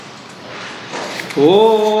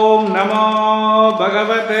ओम नमो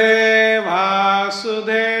भगवते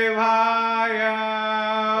वासुदेवाय।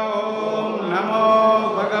 ओम नमो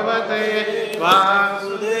भगवते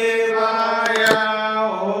वासुदेवाय।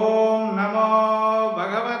 ओम नमो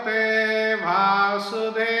भगवते वासुदेवाय।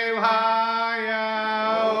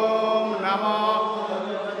 ओम नमो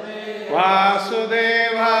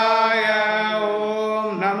वासुदेवाय। ओम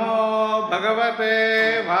नमो भगवते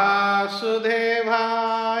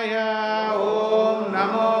वासुदेवाय। ओम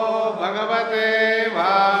नमो भगवते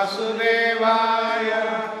वासुदेवाय।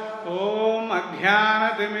 ओम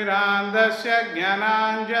अज्ञानतिमिरान्धस्य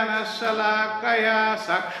ज्ञानाञ्जनशलाकया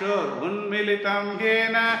चक्षुरुन्मीलितं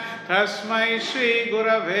येन तस्मै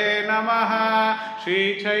श्रीगुरवे नमः।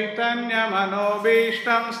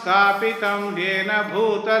 श्रीचैतन्यमनोभीष्टं स्थापितं येन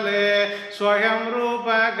भूतले स्वयं रूप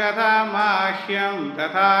गदा माह्यं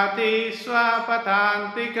ददाति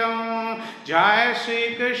स्वपदान्तिकं। जय श्री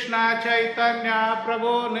कृष्ण चैतन्य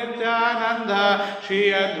प्रभु नित्यानंद श्री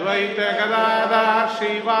अद्वैत गदाधर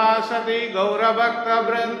श्रीवासदि गौरभक्त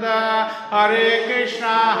वृंद। हरे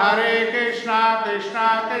कृष्णा कृष्णा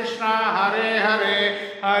कृष्णा हरे हरे,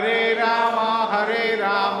 हरे राम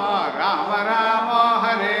राम राम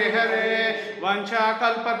हरे हरे।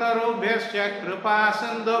 वंशाकल्पतरुभ्यश्च कृपा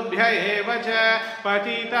सिन्धुभ्य एव च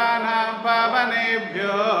पतितानां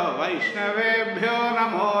पावनेभ्यो वैष्णवेभ्यो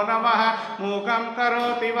नमो नमः। मूकं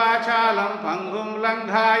करोति वाचालं पङ्गुं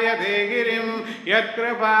लङ्घायते गिरिं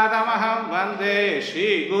यत्कृपादमहं वन्दे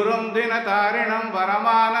श्रीगुरुं दिनतारिणं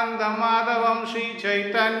परमानन्दं माधवं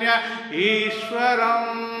श्रीचैतन्य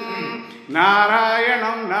ईश्वरम्।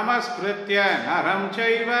 नारायणं नमस्कृत्य नरं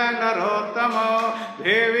चैव नरोत्तमो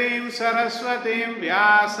देवीं सरस्वतीं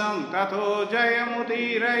व्यासं ततो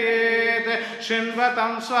जयमुदीरयेत्।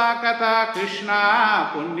 शृण्वतं स्वाकता कृष्णा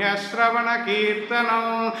पुण्यश्रवणकीर्तनं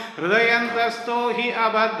हृदयन्तस्थो हि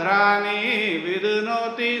अभद्राणि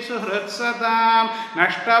विदुनोति सुहृत्सतां।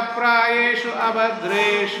 नष्टप्रायेषु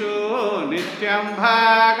अभद्रेषु नित्यं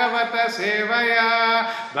भागवत सेवया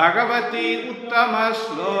Bhagwati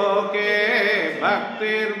उत्तमश्लोके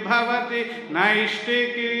भक्तिर्भवति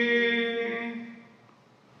नैष्टिकी।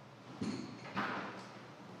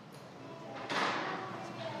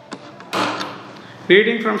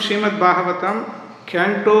 Reading from Srimad Bhagavatam,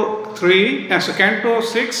 Canto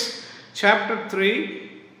 6, Chapter 3.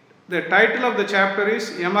 The title of the chapter is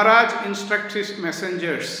Yamaraj Instructs His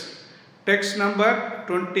Messengers. Text number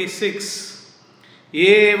 26.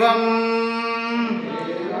 Evam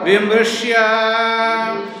Vimrishya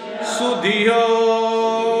Sudhiyo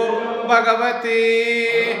Bhagavati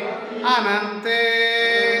Anante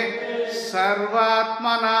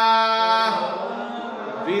Sarvatmana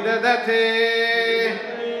Vidadate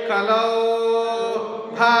Kalau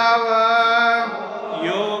Bhava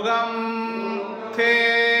Yogam Te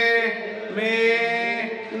Me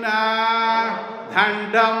Na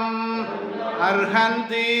Dhandam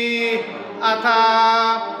Arhanti Atha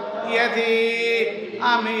Yadi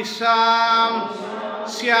Amisham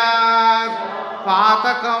Syat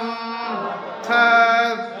Patakam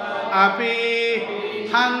Thad Api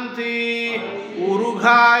Hanti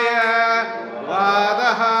Urugaya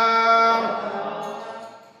Vadaha।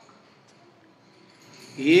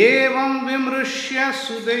 एवं विमृश्य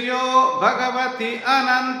सुदयो भगवति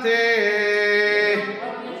अनन्ते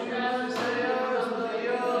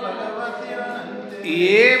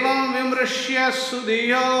एवं विमृश्य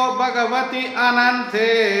सुदयो भगवति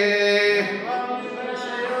अनन्ते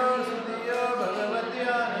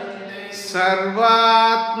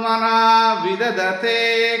सर्वात्मना विदधते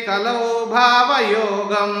कलौ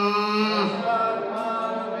भावयोगम्।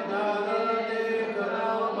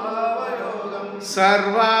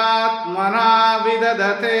 सर्वात्मना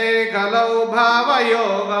विदधते कलौ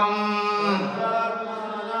भावयोगम्।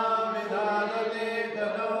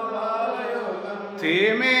 ते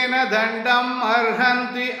main दण्डम्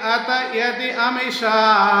अर्हन्ति अत यदि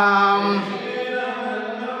अमीषाम्।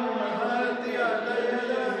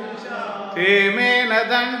 ते मेन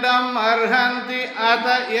दण्डम् अर्हन्ति अत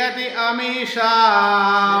यदि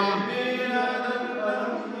अमीषाम्।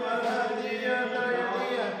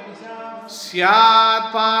 स्यात्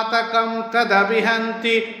पातकं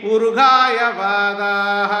तदभिहन्ति उर्गाय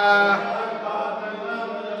वादाः।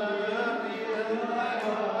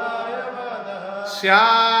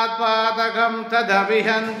 स्यात् पातकं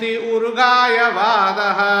तदभिहन्ति उर्गाय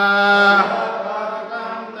वादः।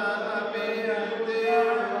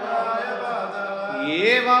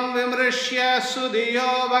 एवं विमृश्य सुधियो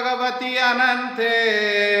भगवति अनन्ते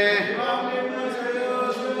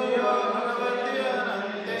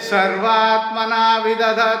सर्वात्मना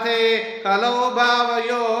विदधते कलौ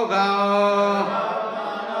भावयोगम्।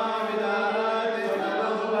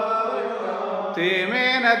 ते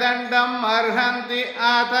मेन दण्डम् अर्हन्ति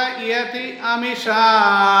अत यति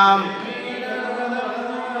अमिषाम्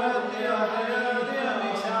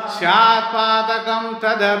स्यात् पातकं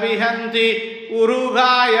तदभिहन्ति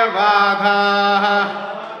उरुगाय बाधाः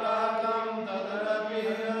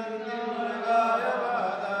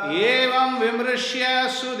एवं विमृश्य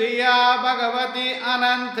सुधिया भगवति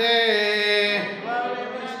अनन्ते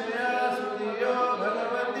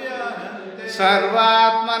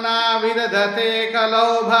सर्वात्मना विदधते कलौ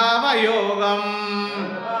भावयोगम्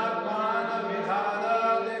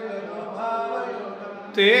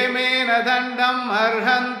ते मेन दण्डम्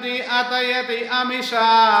अर्हन्ति अत यति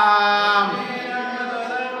अमिषाम्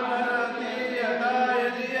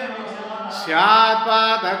स्यात्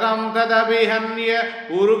पातकं तदभिहन्य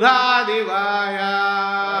ऊर्ध्वादिवाय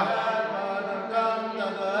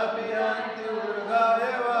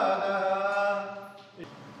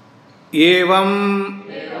एवं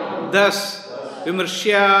thus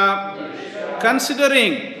विमृश्य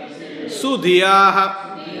considering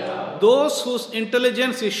sudhiyah, those whose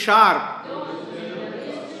intelligence is sharp,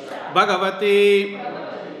 Bhagavati,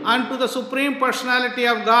 unto the Supreme Personality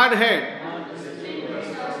of Godhead,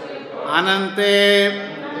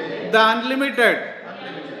 Anante, the unlimited,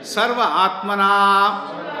 Sarva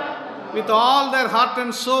Atmana, with all their heart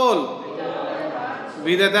and soul,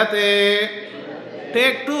 Vidadate,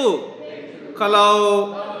 take to,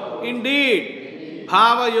 Kalau, indeed,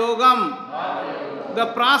 Bhava Yogam, the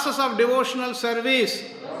process of devotional service,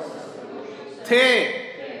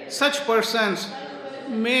 Te, such persons,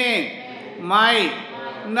 may, might,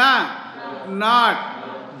 not,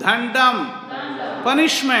 dhandam,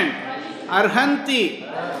 punishment, arhanti,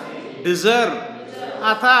 deserve,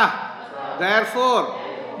 atha, therefore,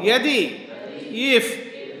 yadi, if,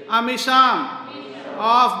 amisham,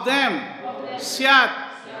 of them, syat,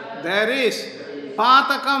 there is,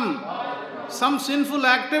 patakam, some sinful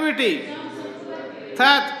activity,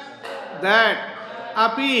 that,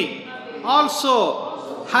 api,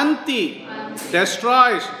 also, hanti,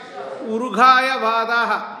 destroys, urghaya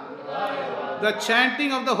vadaha, the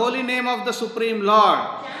chanting of the holy name of the Supreme Lord.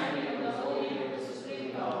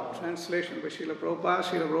 Translation by Srila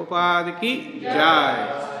Prabhupada ki Jai.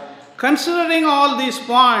 Considering all these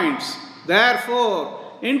points,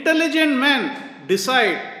 therefore, intelligent men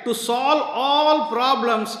decide to solve all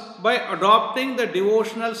problems by adopting the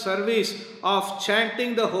devotional service of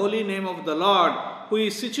chanting the holy name of the Lord, who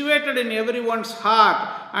is situated in everyone's heart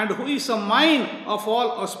and who is a mine of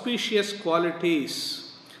all auspicious qualities.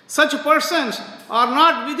 Such persons are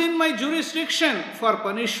not within my jurisdiction for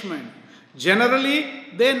punishment. Generally,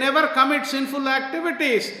 they never commit sinful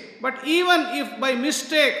activities, but even if by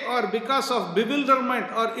mistake or because of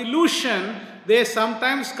bewilderment or illusion, they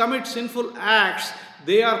sometimes commit sinful acts,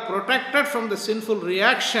 they are protected from the sinful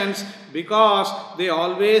reactions because they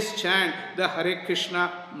always chant the Hare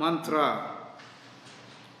Krishna mantra.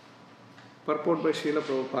 Purport by Srila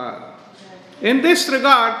Prabhupada. In this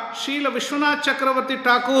regard, Srila Vishwanath Chakravarti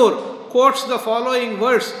Thakur quotes the following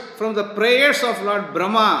verse from the prayers of Lord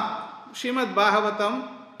Brahma, Srimad Bhagavatam,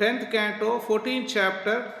 10th canto, 14th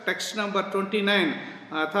chapter, text number 29.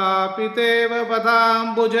 Athapiteva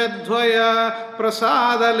padambujadhvaya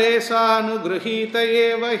prasadalesanugrahita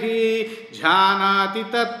evahi jhanati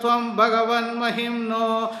tattvam bhagavan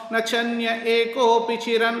mahimno nachanya ekopi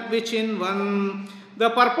chiran vichinvan. The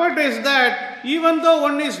purport is that even though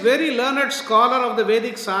one is very learned scholar of the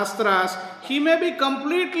Vedic Shastras, he may be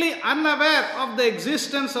completely unaware of the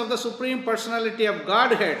existence of the Supreme Personality of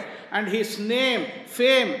Godhead and his name,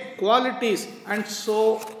 fame, qualities, and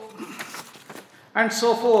so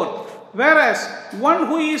forth. Whereas one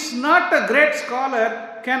who is not a great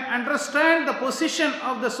scholar can understand the position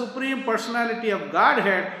of the Supreme Personality of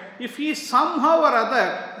Godhead if he somehow or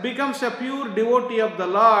other becomes a pure devotee of the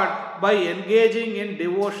Lord by engaging in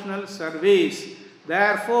devotional service.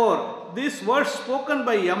 Therefore, this verse spoken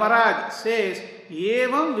by Yamaraj says,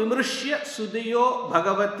 Evam vimrishya sudhiyo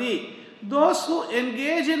bhagavati. Those who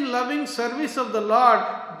engage in loving service of the Lord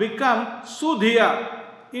become sudhiya,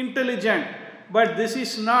 intelligent. But this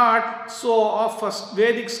is not so of a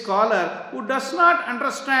Vedic scholar who does not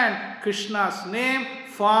understand Krishna's name,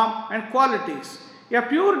 form, and qualities. A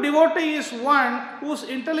pure devotee is one whose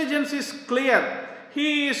intelligence is clear.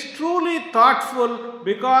 He is truly thoughtful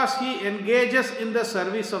because he engages in the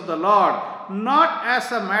service of the Lord, not as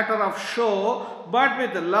a matter of show, but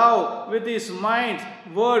with love, with his mind,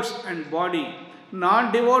 words, and body.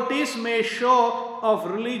 Non-devotees may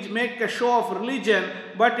make a show of religion,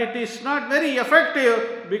 but it is not very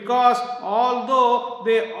effective because although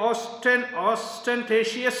they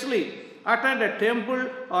ostentatiously attend a temple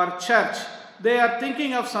or church, they are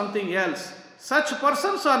thinking of something else. Such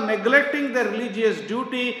persons are neglecting their religious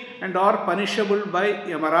duty and are punishable by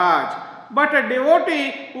Yamaraj. But a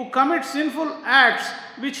devotee who commits sinful acts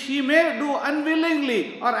which he may do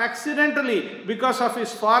unwillingly or accidentally because of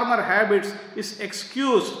his former habits is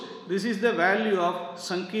excused. This is the value of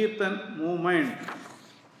Sankirtan movement.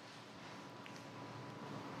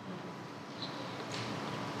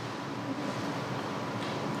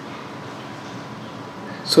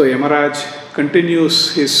 So Yamaraj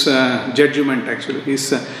continues his judgment actually.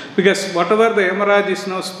 Because whatever the Yamaraj is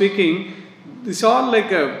now speaking, it's all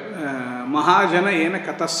like a Mahajana Yena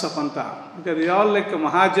Katasapanta. Because they all like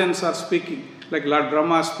Mahajans are speaking. Like Lord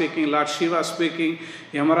Brahma speaking, Lord Shiva speaking,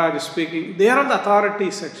 Yamaraj speaking. They are the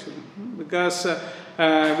authorities actually. Because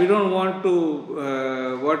we don't want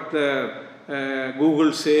to what the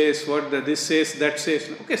Google says, what this says, that says.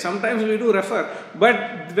 Okay, sometimes we do refer.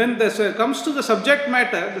 But when this comes to the subject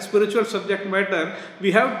matter, the spiritual subject matter,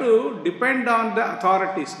 we have to depend on the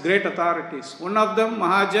authorities, great authorities. One of them,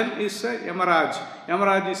 Mahajan, is Yamaraj.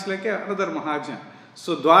 Yamaraj is like another Mahajan.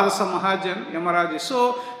 So Dwadasa Mahajan, Yamaraj.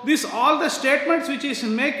 So all the statements which he is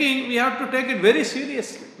making, we have to take it very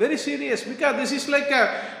seriously. Very serious. Because this is like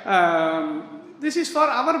this is for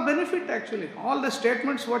our benefit actually. All the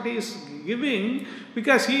statements what he is giving,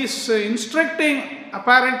 because he is instructing,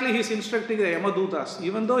 apparently he is instructing the Yamadutas.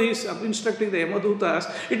 Even though he is instructing the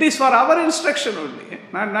Yamadutas, it is for our instruction only.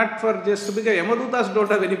 Not for just because Yamadutas don't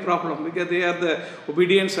have any problem because they are the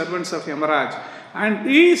obedient servants of Yamaraj. And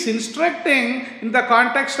he is instructing in the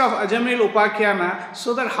context of Ajamil Upakhyanā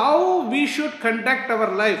so that how we should conduct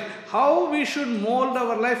our life, how we should mold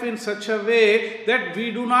our life in such a way that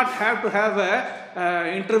we do not have to have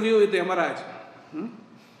an interview with Yamaraj.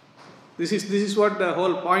 This is what the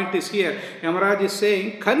whole point is here. Yamaraj is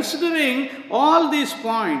saying, considering all these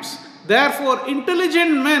points, therefore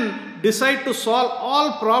intelligent men decide to solve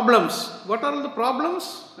all problems. What are the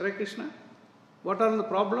problems, Hare Krishna? What are the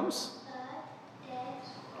problems?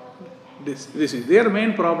 This is their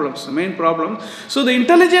main problems. So the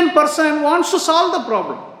intelligent person wants to solve the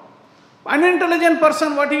problem. Unintelligent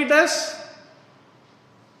person, what he does?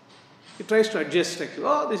 He tries to adjust actually.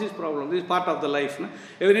 Oh, this is problem. This is part of the life. No?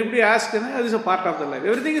 Everybody asks, this is a part of the life.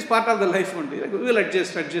 Everything is part of the life only. Like, we will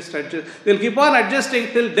adjust. They'll keep on adjusting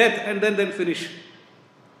till death and then finish.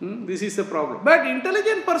 This is the problem. But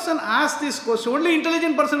intelligent person asks this question. Only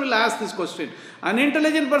intelligent person will ask this question.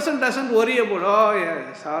 Unintelligent person doesn't worry about, oh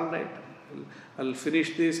yeah, it's all right. I'll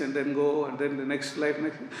finish this and then go and then the next life.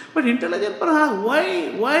 But intelligent person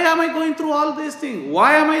asks, why am I going through all these things?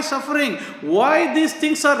 Why am I suffering? Why these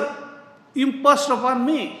things are imposed upon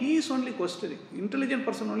me? He is only questioning. Intelligent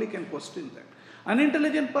person only can question that.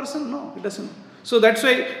 Unintelligent person, no, he doesn't. So that's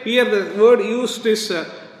why here the word used is,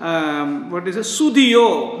 what is it?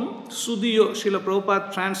 Sudiyo. Sudiyo. Srila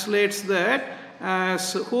Prabhupada translates that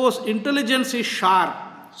as whose intelligence is sharp.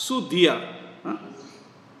 Sudhiya.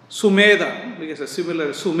 Sumedha. Because a similar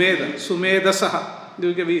Sumedha. Sumedasaha.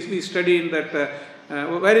 We study in that.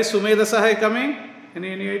 Where is Sumedasaha coming?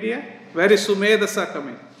 Any idea? Where is Sumedasaha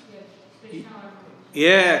coming?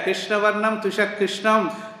 Yeah, Krishna Varnam Tushak Krishnam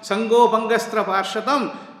Sango Bhangastra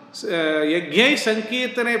Parshatam Yagyai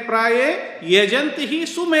Sankirtane Praye Yajantihi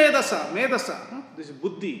Sumedasa. Medasa. This is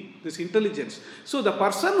buddhi, this intelligence. So the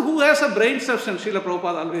person who has a brain substance, Srila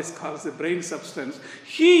Prabhupada always calls it brain substance,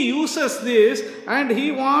 he uses this and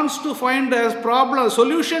he wants to find a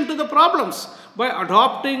solution to the problems by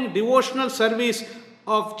adopting devotional service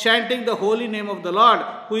of chanting the holy name of the Lord,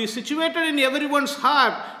 who is situated in everyone's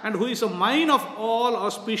heart and who is a mine of all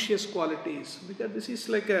auspicious qualities. Because this is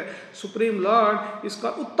like a Supreme Lord, is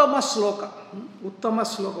called Uttama Sloka. Uttama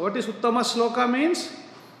Sloka. What is Uttama Sloka means?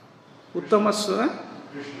 Uttama Sloka?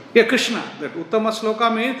 Yeah, Krishna. That Uttama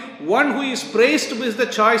Sloka means one who is praised with the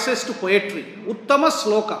choicest poetry. Uttama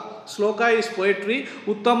Sloka. Sloka is poetry.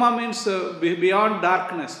 Uttama means beyond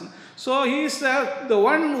darkness. So he is the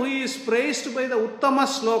one who is praised by the Uttama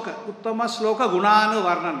Sloka. Uttama Sloka Gunanu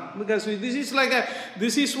Varnan. Because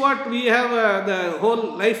this is what we have, the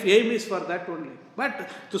whole life aim is for that only. But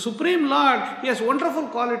the Supreme Lord, He has wonderful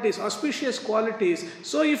qualities, auspicious qualities.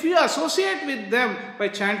 So if you associate with them by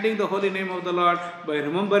chanting the holy name of the Lord, by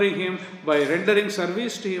remembering Him, by rendering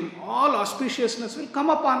service to Him, all auspiciousness will come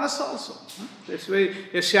upon us also. That's why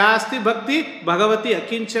Yashasti Bhakti Bhagavati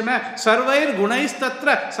Akinchana Sarvair Gunais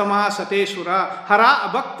Tatra Samasate Shura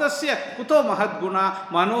Hara Abhaktasya Kuto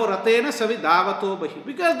Mahadguna Mano Ratena Savidavato Bahi.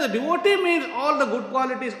 Because the devotee means all the good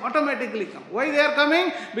qualities automatically come. Why they are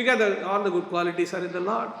coming? Because all the good qualities are in the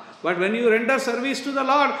Lord. But when you render service to the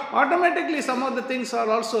Lord, automatically some of the things are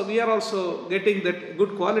also, we are also getting that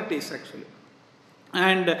good qualities actually.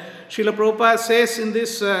 And Srila Prabhupada says in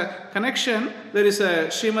this connection, there is a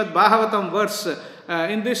Srimad Bhagavatam verse.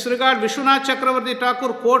 In this regard, Vishwanath Chakravarti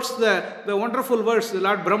Thakur quotes the wonderful verse, the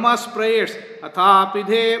Lord Brahma's prayers. Athapi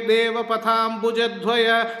deva patham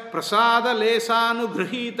bhujadvaya prasada lesanu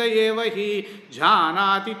grihita evahi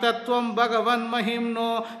janati tattvam bhagavan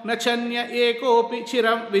mahimno nachanya ekopi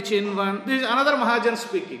chiram vichinvan. This is another Mahajan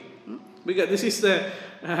speaking. Because this is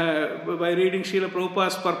by reading Srila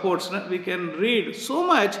Prabhupada's purports, we can read so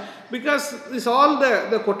much, because this all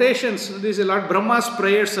the quotations, these Lord Brahma's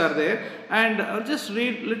prayers are there. And I'll just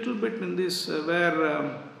read a little bit in this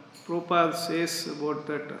where Prabhupada says about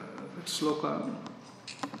that sloka.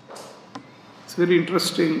 It's very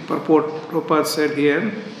interesting purport Prabhupada said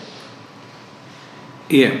here.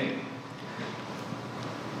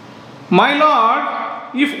 My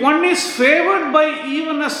Lord, if one is favored by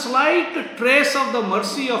even a slight trace of the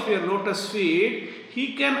mercy of your lotus feet,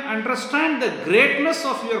 he can understand the greatness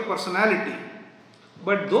of your personality.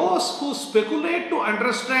 But those who speculate to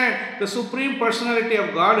understand the Supreme Personality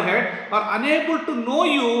of Godhead are unable to know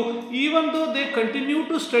you, even though they continue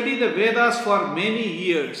to study the Vedas for many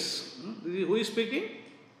years. Who is speaking?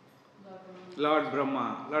 Lord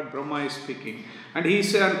Brahma. Lord Brahma is speaking. And he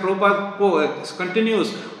said, and Prabhupada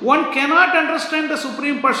continues, one cannot understand the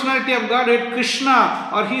Supreme Personality of Godhead, Krishna,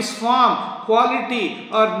 or his form, quality,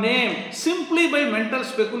 or name, simply by mental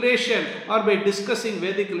speculation or by discussing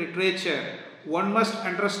Vedic literature. One must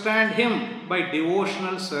understand him by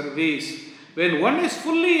devotional service. When one is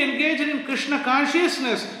fully engaged in Krishna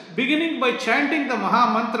consciousness, beginning by chanting the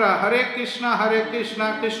Maha Mantra, Hare Krishna,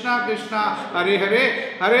 Krishna Krishna, Hare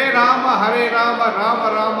Hare, Hare Rama,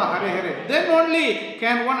 Rama Rama, Hare Hare, then only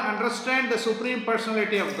can one understand the Supreme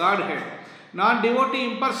Personality of Godhead.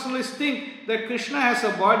 Non-devotee impersonalists think that Krishna has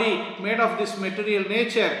a body made of this material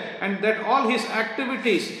nature and that all his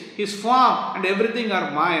activities, his form and everything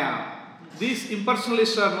are Maya. These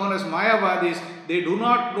impersonalists are known as Mayavadis. They do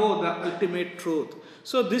not know the ultimate truth.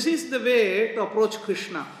 So this is the way to approach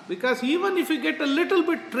Krishna. Because even if you get a little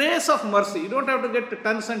bit trace of mercy, you don't have to get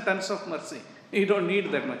tons and tons of mercy. You don't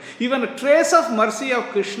need that much. Even a trace of mercy of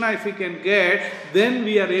Krishna if we can get, then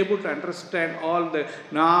we are able to understand all the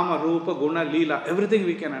Nama, Rupa, Guna, Leela, everything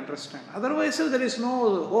we can understand. Otherwise, there is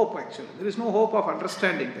no hope actually. There is no hope of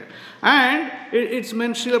understanding that. And it's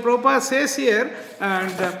mentioned, Srila Prabhupada says here,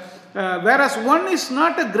 and whereas one is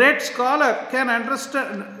not a great scholar can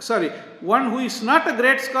understand, one who is not a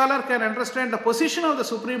great scholar can understand the position of the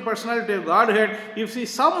Supreme Personality of Godhead if he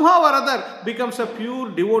somehow or other becomes a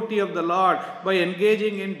pure devotee of the Lord by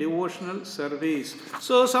engaging in devotional service.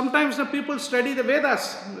 So sometimes the people study the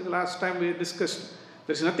Vedas. Last time we discussed,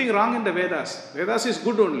 there is nothing wrong in the Vedas. Vedas is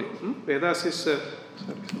good only. Vedas is,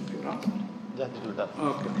 something wrong.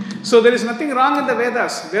 Okay. So there is nothing wrong in the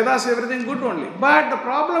Vedas. Vedas is everything good only. But the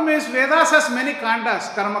problem is Vedas has many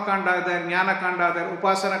kandas. Karma kanda there, Jnana kanda there,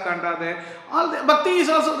 Upasana kanda there. All the Bhakti is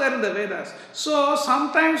also there in the Vedas. So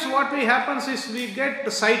sometimes what happens is we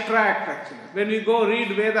get sidetracked actually. When we go read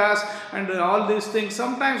Vedas and all these things,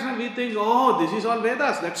 sometimes we think, oh, this is all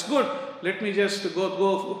Vedas, that's good. Let me just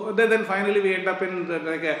go. Then finally we end up in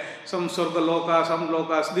some Surga Loka, some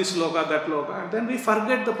Lokas, this Loka, that Loka. And then we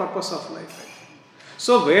forget the purpose of life.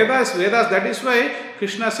 So Vedas, that is why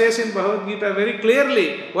Krishna says in Bhagavad Gita very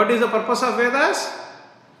clearly, what is the purpose of Vedas?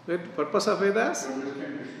 Purpose of Vedas?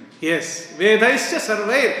 Yes. Vedaischa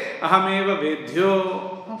sarvair ahameva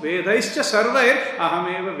vedhyo. Vedaischa sarvair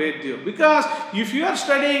ahameva vedhyo. Because if you are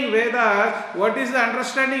studying Vedas, what is the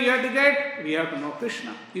understanding you have to get? We have to know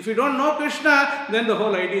Krishna. If you don't know Krishna, then the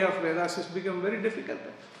whole idea of Vedas has become very difficult.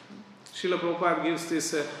 Srila Prabhupada gives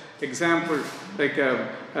this example, like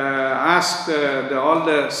ask all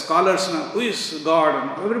the scholars now, who is God?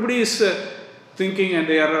 And everybody is thinking and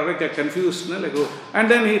they are like confused.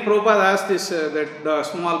 And then Prabhupada asked this, that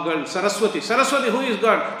small girl, Saraswati, who is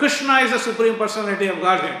God? Krishna is the Supreme Personality of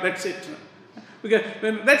Godhead. That's it. Because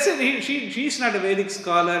that's it. She is not a Vedic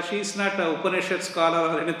scholar, she is not an Upanishad scholar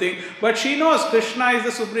or anything, but she knows Krishna is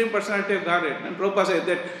the Supreme Personality of Godhead. And Prabhupada said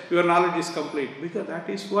that your knowledge is complete. Because that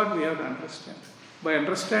is what we have to understand. By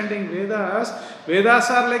understanding Vedas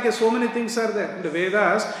are like so many things are there. In the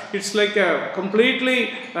Vedas, it's like a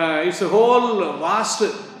completely, it's a whole vast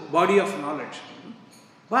body of knowledge.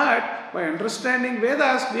 But by understanding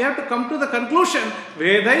Vedas, we have to come to the conclusion,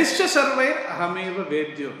 Vedaischa sarvair ahameva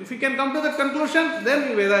vedhyo. If you can come to that conclusion,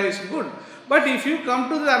 then Veda is good. But if you come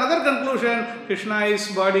to another conclusion, Krishna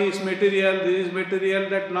is body, is material, this is material,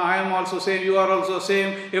 that now I am also same, you are also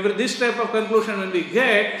same, this type of conclusion when we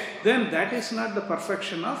get, then that is not the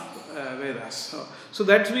perfection of Vedas. So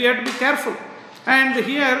that we have to be careful. And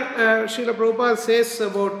here Srila Prabhupada says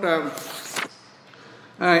about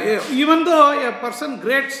Even though a person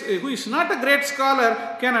who is not a great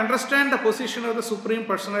scholar can understand the position of the Supreme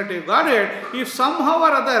Personality of Godhead, if somehow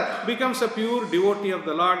or other becomes a pure devotee of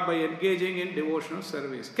the Lord by engaging in devotional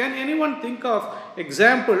service. Can anyone think of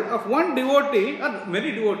example of one devotee, or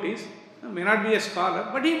many devotees, may not be a scholar,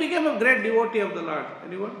 but he became a great devotee of the Lord?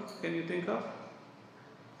 Anyone? Can you think of?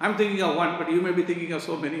 I'm thinking of one, but you may be thinking of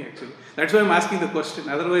so many actually. That's why I'm asking the question.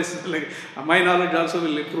 Otherwise, my knowledge also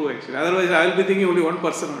will improve actually. Otherwise, I will be thinking only one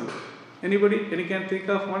person only. Anybody? Any can think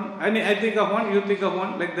of one? I think of one, you think of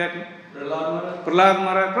one, like that. Prahlad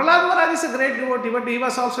Maharaj. Prahlad Maharaj is a great devotee, but he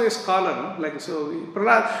was also a scholar. No?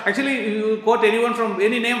 Prahlad, actually, you quote anyone from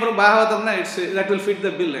any name from Bhagavatam, that will fit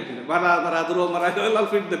the bill actually. Prahlad Maharaj, Dhruva Maharaj, will all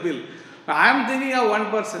fit the bill. I am thinking of one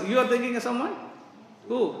person. You are thinking of someone?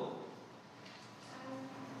 Who?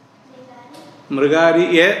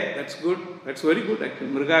 Mrigari, yeah, that's good. That's very good actually.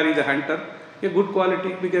 Mrigari the hunter, a good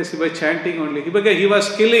quality because by chanting only. Because he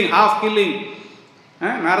was killing, half killing.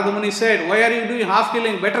 Narada Muni said, why are you doing half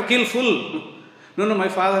killing? Better kill full. No, my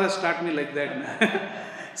father has taught me like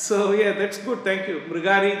that. So yeah, that's good. Thank you.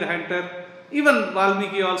 Mrigari the hunter. Even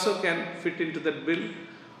Valmiki also can fit into that bill.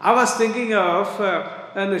 I was thinking of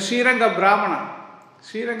Sriranga Brahmana.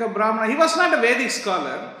 Sriranga Brahmana, he was not a Vedic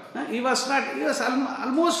scholar. He was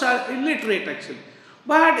almost illiterate actually.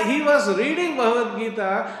 But he was reading Bhagavad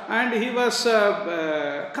Gita and he was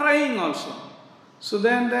crying also. So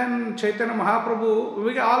then Chaitanya Mahaprabhu,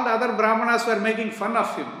 because all the other Brahmanas were making fun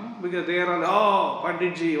of him. Because they are all,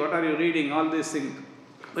 Panditji, what are you reading? All these things.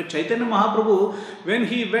 But Chaitanya Mahaprabhu, when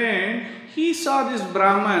he went, he saw this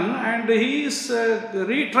Brahman and he is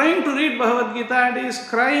trying to read Bhagavad Gita and he is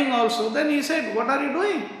crying also. Then he said, what are you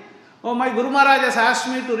doing? Oh, my Guru Maharaj has asked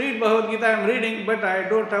me to read Bhagavad Gita, I am reading, but I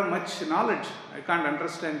don't have much knowledge. I can't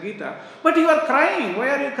understand Gita. But you are crying. Why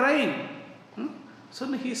are you crying? So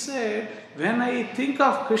he said, when I think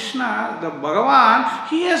of Krishna, the Bhagavan,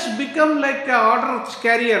 he has become like an order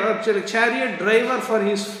carrier or chariot driver for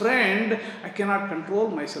his friend. I cannot control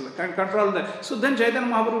myself. I can't control that. So then Chaitanya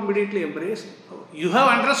Mahaprabhu immediately embraced. You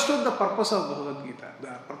have understood the purpose of Bhagavad Gita.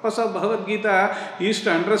 The purpose of Bhagavad Gita is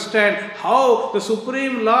to understand how the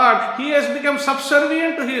Supreme Lord, he has become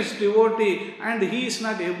subservient to his devotee and he is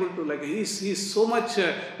not able to, he is so much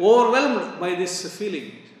overwhelmed by this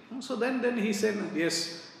feeling. So then he said,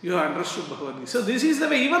 yes, you have understood Bhagavad Gita. So this is the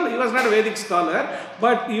way, even he was not a Vedic scholar,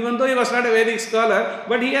 but even though he was not a Vedic scholar,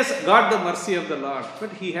 but he has got the mercy of the Lord.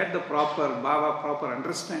 But he had the proper bhava, proper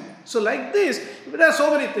understanding. So like this, there are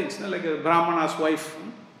so many things, like a Brahmana's wife,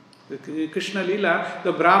 the Krishna Leela,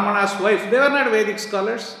 the Brahmana's wife, they were not Vedic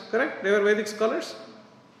scholars, correct? They were Vedic scholars.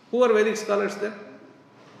 Who were Vedic scholars then?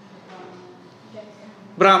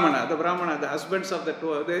 Brahmana, the husbands of the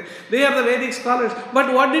two, they are the Vedic scholars.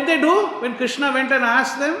 But what did they do when Krishna went and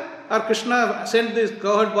asked them, or Krishna sent these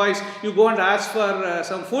cowherd boys, you go and ask for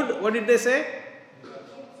some food, what did they say?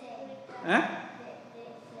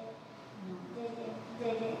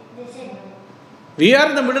 We are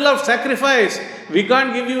in the middle of sacrifice, we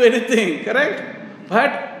can't give you anything, correct?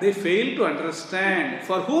 But they fail to understand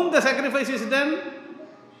for whom the sacrifice is done.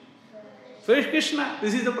 For Krishna,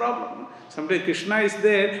 this is the problem. Sometimes Krishna is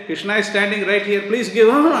there, Krishna is standing right here, please give,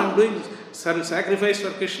 I'm doing sacrifice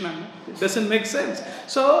for Krishna. It doesn't make sense.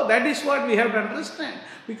 So that is what we have to understand.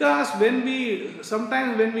 Because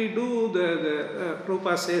sometimes when we do the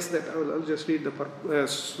Prabhupada says that, I'll just read the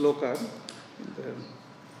sloka.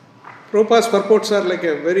 Prabhupada's purports are like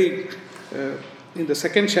a very, in the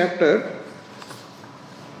second chapter,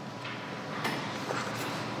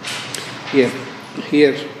 here.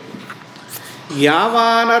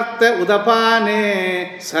 यावानर्थ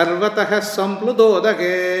उदपाने सर्वतः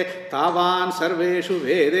संप्लुतोदके तावान सर्वेषु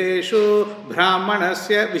वेदेषु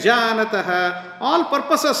ब्राह्मणस्य विजानतः. All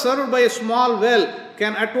purposes served by a small well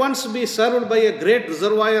can at once be served by a great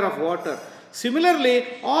reservoir of water. Similarly,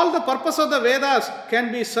 all the purpose of the Vedas can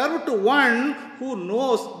be served to one who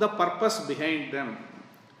knows the purpose behind them.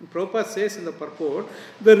 Prabhupada says in the purport,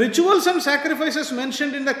 the rituals and sacrifices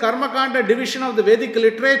mentioned in the Karmakanda division of the Vedic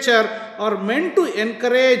literature are meant to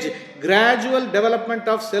encourage gradual development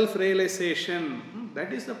of self-realization.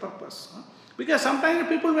 That is the purpose. Because sometimes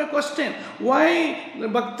people may question, why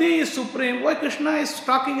Bhakti is supreme, why Krishna is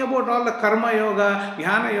talking about all the Karma Yoga,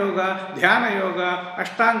 Jnana Yoga, Dhyana Yoga,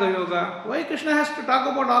 Ashtanga Yoga. Why Krishna has to talk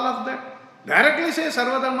about all of that? Directly say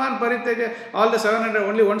Sarvadharman Parityaja, all the 700,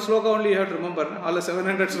 only one sloka only you have to remember. All the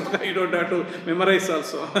 700 sloka you don't have to memorize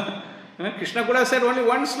also. Krishna could have said only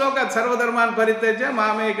one sloka, Sarvadharman Parityaja,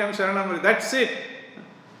 Mamekam Sharanam. That's it.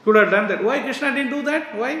 Could have done that. Why Krishna didn't do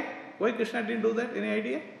that? Why Krishna didn't do that? Any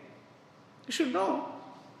idea? You should know.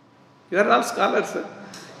 You are all scholars.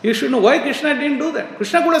 You should know why Krishna didn't do that.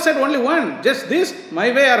 Krishna could have said only one, just this,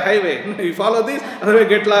 my way or highway. You follow this, otherwise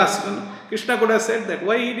get lost. Krishna could have said that.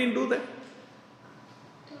 Why he didn't do that?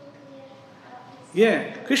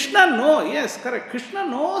 Yeah, Krishna knows, yes, correct. Krishna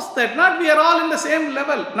knows that not we are all in the same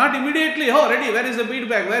level. Not immediately, oh, ready, where is the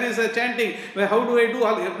beatback, where is the chanting, how do I do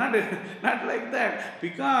all this? Not like that.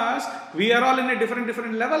 Because we are all in a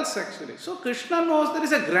different levels actually. So Krishna knows there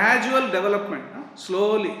is a gradual development.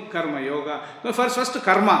 Slowly, karma yoga. First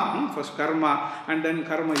karma, and then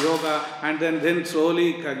karma yoga, and then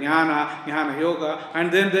slowly jnana yoga,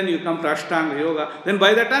 and then you come to Ashtanga yoga. Then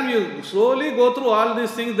by the time you slowly go through all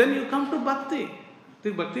these things, then you come to bhakti. The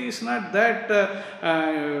bhakti is not that,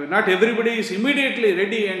 not everybody is immediately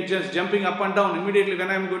ready and just jumping up and down immediately when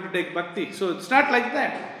I am going to take bhakti. So it's not like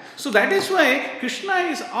that. So that is why Krishna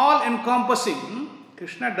is all encompassing.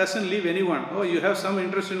 Krishna doesn't leave anyone. Oh, you have some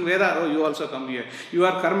interest in Veda, oh, you also come here. You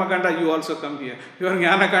are Karma Kanda, you also come here. You are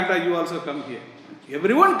Jnana Kanda, you also come here.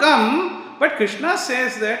 Everyone come, but Krishna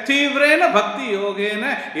says that Tivrena Bhakti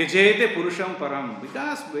Yogena Yajete Purusham Param.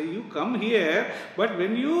 Because when you come here, but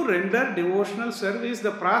when you render devotional service,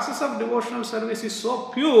 the process of devotional service is so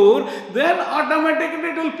pure, then automatically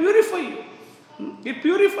it will purify you. It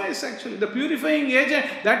purifies actually, the purifying agent.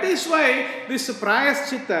 That is why this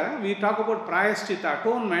Prayaschita, we talk about Prayaschita,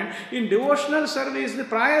 atonement. In devotional service, the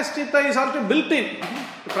Prayaschita is also built in.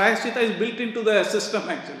 The Prayaschita is built into the system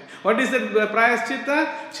actually. What is the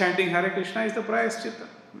Prayaschita? Chanting Hare Krishna is the Prayaschita.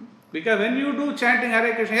 Because when you do chanting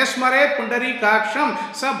Hare Krishna, Yasmare Pundari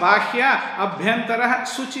Kaksham Sa Bhashya Abhyantara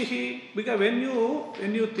Suchihi. Because when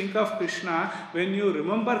you think of Krishna, when you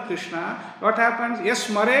remember Krishna, what happens?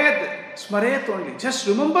 Smaret only. Just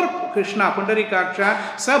remember Krishna, Pundari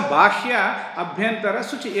Kaksha, Sa Bhashya Abhyantara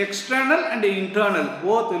Suchi. External and internal,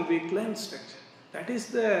 both will be cleansed. That is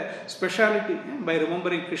the speciality. By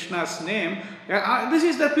remembering Krishna's name, this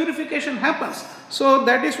is the purification happens. So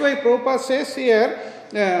that is why Prabhupada says here,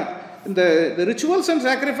 the rituals and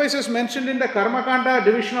sacrifices mentioned in the Karma Kanda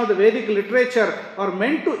division of the Vedic literature are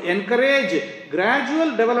meant to encourage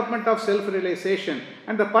gradual development of self-realization.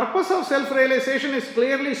 And the purpose of self-realization is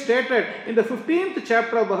clearly stated in the 15th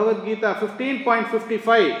chapter of Bhagavad Gita,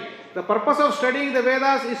 15.55. The purpose of studying the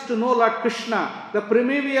Vedas is to know Lord Krishna, the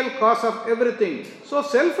primeval cause of everything. So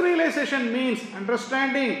self-realization means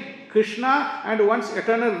understanding Krishna and one's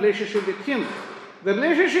eternal relationship with Him. The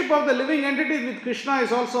relationship of the living entities with Krishna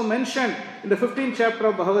is also mentioned in the 15th chapter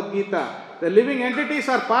of Bhagavad Gita. The living entities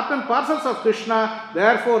are part and parcels of Krishna.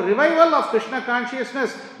 Therefore, revival of Krishna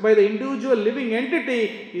consciousness by the individual living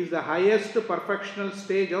entity is the highest perfectional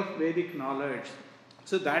stage of Vedic knowledge.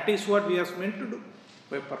 So that is what we are meant to do.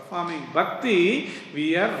 By performing bhakti,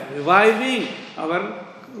 we are reviving our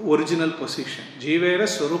original position. Jivera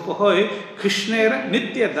Swarupahoy Krishnera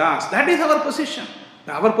Nitya Das. That is our position.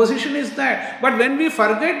 Our position is that. But when we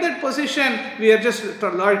forget that position, we are just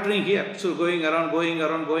loitering here. So going around.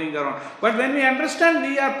 But when we understand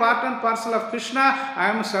we are part and parcel of Krishna, I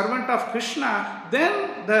am a servant of Krishna,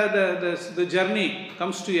 then the journey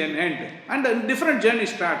comes to an end. And a different journey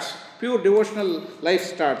starts. Pure devotional life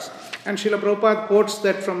starts. And Srila Prabhupada quotes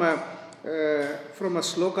that from a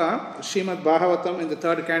sloka, Srimad Bhagavatam in the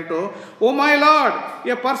 3rd canto. O my Lord,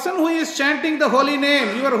 a person who is chanting the holy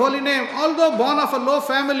name, your holy name, although born of a low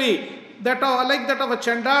family, like that of a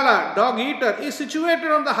Chandala, dog eater, is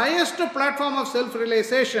situated on the highest platform of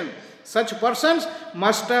self-realization. Such persons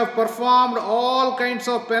must have performed all kinds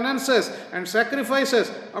of penances and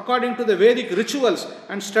sacrifices according to the Vedic rituals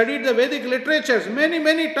and studied the Vedic literatures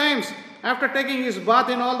many times. After taking his bath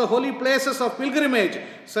in all the holy places of pilgrimage,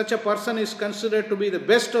 such a person is considered to be the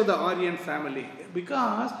best of the Aryan family.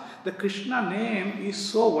 Because the Krishna name is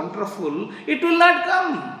so wonderful, it will not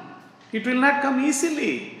come. It will not come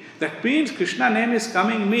easily. That means Krishna name is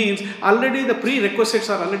coming means already the prerequisites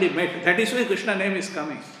are already met. That is why Krishna name is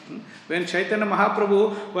coming. When Chaitanya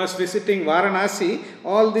Mahaprabhu was visiting Varanasi,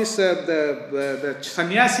 all these the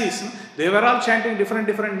sannyasis, they were all chanting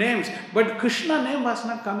different names, but Krishna name was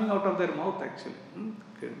not coming out of their mouth actually.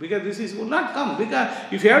 Because this will not come. Because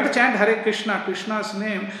if you have to chant Hare Krishna, Krishna's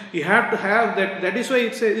name, you have to have that. That is why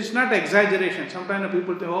it's not exaggeration. Sometimes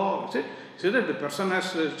people think, oh, see that the person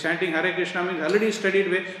has chanting Hare Krishna means already studied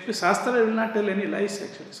way. The Shastra will not tell any lies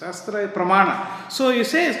actually. Shastra is pramana. So he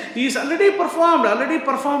says, he is already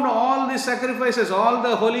performed all these sacrifices, all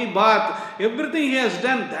the holy bath, everything he has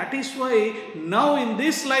done. That is why now in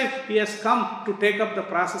this life he has come to take up the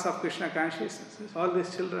process of Krishna consciousness. All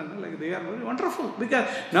these children, like they are very wonderful. Because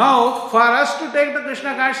now for us to take the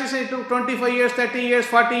Krishna consciousness, it took 25 years, 30 years,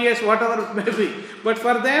 40 years, whatever it may be. But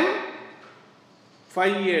for them,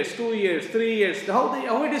 5 years, 2 years, 3 years,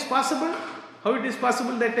 how it is possible? How it is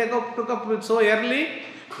possible they took up so early?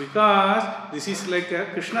 Because this is like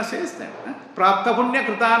Krishna says that. Prapta punya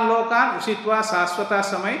kritan lokan usitva saswata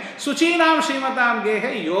samay suchinam shrimatam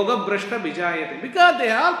gehe yoga brashta bijayate. Because they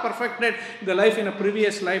all perfected the life in a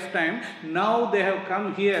previous lifetime. Now they have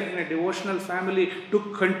come here in a devotional family to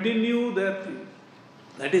continue their thing.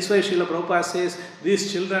 That is why Srila Prabhupada says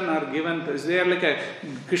these children are given, they are like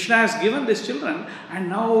Krishna has given these children, and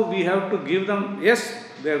now we have to give them, yes,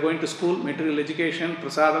 they are going to school, material education,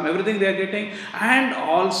 prasadam, everything they are getting, and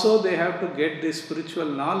also they have to get this spiritual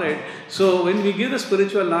knowledge. So when we give the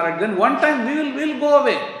spiritual knowledge, then one time we will go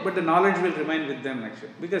away, but the knowledge will remain with them actually.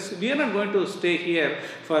 Because we are not going to stay here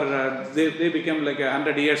for, they become like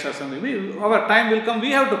 100 years or something. Our time will come,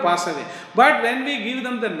 we have to pass away. But when we give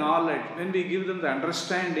them the knowledge, when we give them the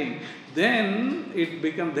understanding, then it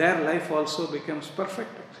becomes, their life also becomes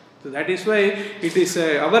perfect. So that is why it is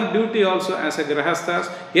our duty also as a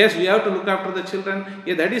grahasthas. Yes, we have to look after the children.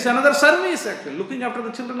 Yeah, that is another service actually. Looking after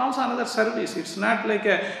the children also another service. It's not like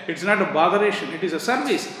it's not a botheration. It is a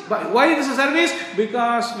service. But why it is a service?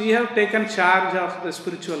 Because we have taken charge of the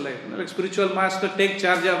spiritual life. Like spiritual master take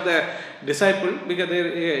charge of the disciple because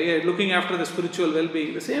they are looking after the spiritual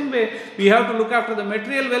well-being. The same way we have to look after the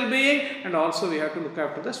material well-being and also we have to look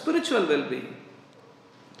after the spiritual well-being.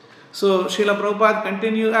 So Srila Prabhupada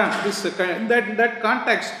continues that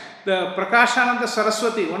context. The Prakashananda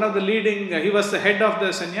Saraswati, one of the leading, he was the head of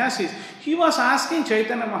the sannyasis. He was asking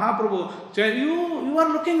Chaitanya Mahaprabhu, you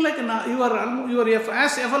are looking like you are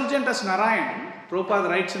as effulgent as Narayan. Prabhupada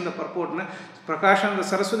writes in the purport, Prakashananda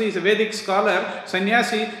Saraswati is a Vedic scholar,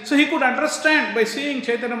 sannyasi, so he could understand by seeing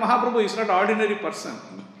Chaitanya Mahaprabhu, he is not an ordinary person.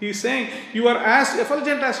 He is saying, you are as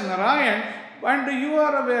effulgent as Narayan, and you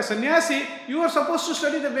are a sannyasi, you are supposed to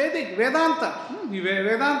study the Vedanta.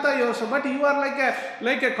 Vedanta, but you are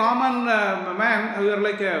like a common man. You are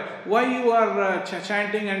like why you are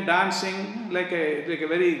chanting and dancing like a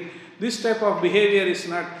very, this type of behavior is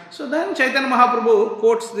not. So then Chaitanya Mahaprabhu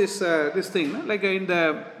quotes this thing, like in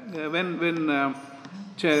the when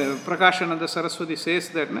Prakashananda Saraswati says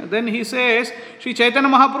that. Then he says, Sri Chaitanya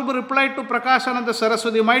Mahaprabhu replied to Prakashananda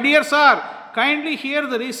Saraswati, my dear sir, kindly hear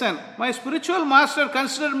the reason. My spiritual master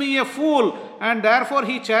considered me a fool and therefore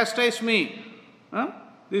he chastised me.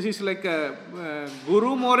 This is like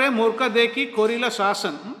Guru More Murka Deki Korila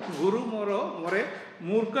Shasan. Guru More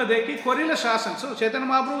Murka Deki Korila Shasan. So Chaitanya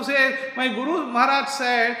Mahaprabhu says, my Guru Maharaj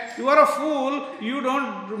said, you are a fool, you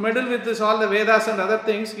don't meddle with this, all the Vedas and other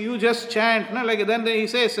things, you just chant. No? Like then he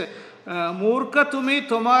says, Murka tumi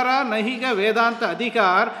tomara nahiga Vedanta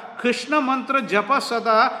adhikar, Krishna mantra japa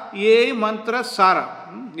sada ye mantra sara.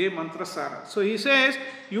 Ye mantra sara. So he says,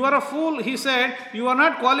 you are a fool, he said, you are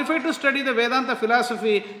not qualified to study the Vedanta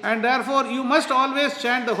philosophy and therefore you must always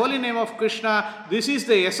chant the holy name of Krishna. This is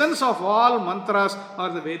the essence of all mantras or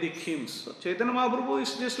the Vedic hymns. So Chaitanya Mahaprabhu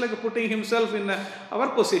is just like putting himself in our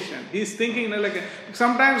position. He is thinking like,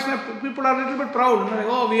 sometimes people are a little bit proud. Like,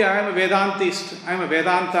 oh, I am a Vedantist, I am a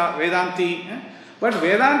Vedanti. But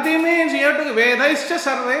Vedanti means you have to, Vedaischa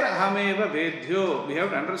sarvair ahameva vedhyo. We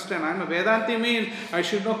have to understand, I am a Vedanti means I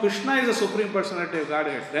should know Krishna is the Supreme Personality of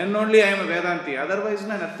Godhead. Then only I am a Vedanti. Otherwise,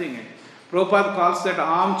 nothing. Prabhupada calls that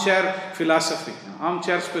armchair philosophy,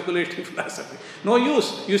 armchair speculative philosophy. No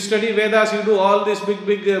use. You study Vedas, you do all this big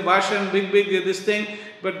bhashan, big this thing,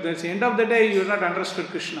 but at the end of the day, you have not understood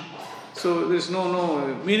Krishna. So there is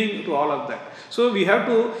no meaning to all of that. So we have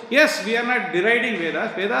to, yes, we are not deriding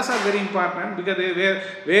Vedas. Vedas are very important because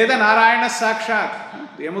Veda Narayana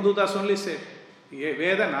Sakshat. The Yamadutas only say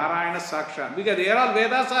Veda Narayana Sakshat. Because all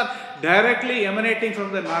Vedas are directly emanating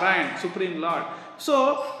from the Narayan, Supreme Lord.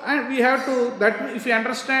 So, and we have to, that if we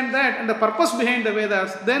understand that and the purpose behind the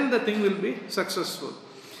Vedas, then the thing will be successful.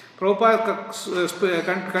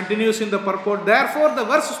 Prabhupada continues in the purport, therefore the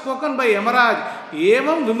verse spoken by Yamaraj,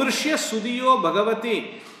 Evam Vimrshya Sudiyo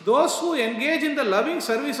Bhagavati, those who engage in the loving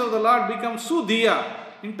service of the Lord become Sudhiya,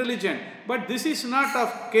 intelligent. But this is not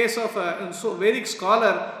a case of a Vedic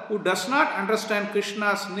scholar who does not understand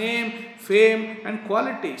Krishna's name, fame and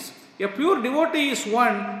qualities. A pure devotee is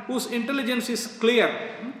one whose intelligence is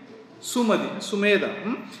clear,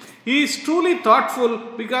 Sumedha. He is truly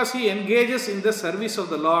thoughtful because he engages in the service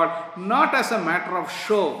of the Lord, not as a matter of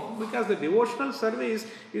show. Because the devotional service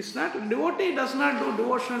is not, devotee does not do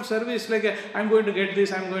devotional service like I'm going to get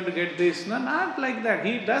this, I'm going to get this. No, not like that.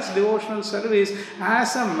 He does devotional service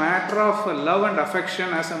as a matter of love and affection,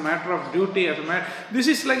 as a matter of duty. This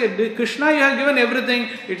is like Krishna, you have given everything.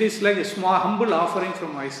 It is like a small, humble offering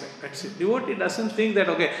from my side. That's it. Devotee doesn't think that,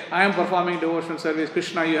 okay, I am performing devotional service.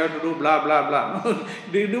 Krishna, you have to do blah, blah, blah. No,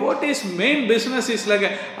 devotee's main business is like,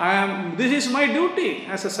 this is my duty.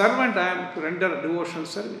 As a servant, I am to render devotional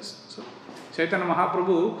service. So, Chaitanya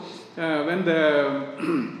Mahaprabhu, when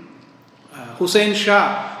the Hussain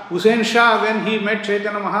Shah, when he met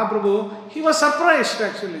Chaitanya Mahaprabhu, he was surprised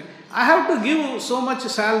actually. I have to give so much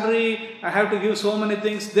salary, I have to give so many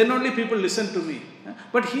things, then only people listen to me.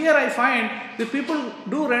 But here I find the people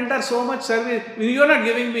do render so much service. You are not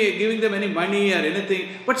giving them any money or anything,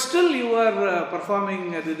 but still you are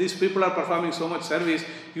performing, these people are performing so much service.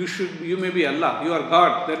 You may be Allah, you are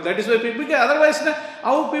God. That is why people, because otherwise,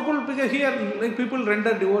 how people, because here like people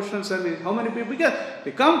render devotional service. How many people? Because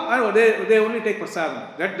they come, they only take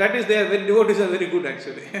prasadam. That is their, devotees are very good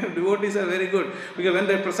actually. Devotees are very good. Because when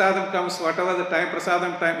the prasadam comes, whatever the time,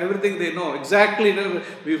 prasadam time, everything they know exactly.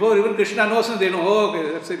 Before even Krishna knows, they know, oh,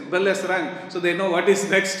 okay, that's it, bell has rung. So they know what is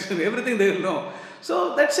next. Everything they will know.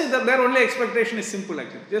 So that's it. Their only expectation is simple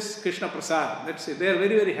actually. Just Krishna prasad. That's it. They are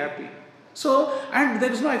very, very happy. So, and there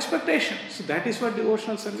is no expectation. So that is what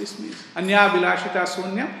devotional service means. Anya bilashita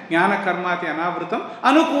sunyam, jnana karmati anavritam,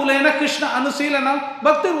 anukulena Krishna anusilanam,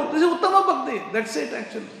 bhakti. This is uttama bhakti. That's it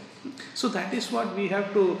actually. So that is what we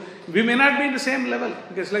have to, we may not be in the same level.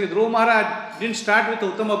 Because like Dhruva Maharaj didn't start with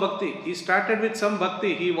uttama bhakti. He started with some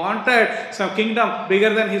bhakti. He wanted some kingdom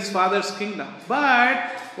bigger than his father's kingdom.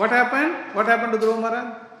 But what happened? What happened to Dhruva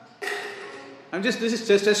Maharaj? This is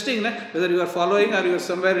just testing, whether you are following or you are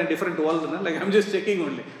somewhere in a different world. Like I'm just checking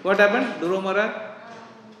only. What happened? Dhruva Maharaj?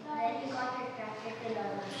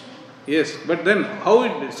 Yes, but then how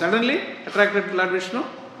it suddenly attracted to Lord Vishnu?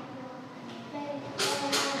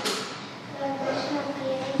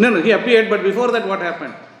 No, he appeared, but before that what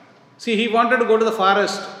happened? See, he wanted to go to the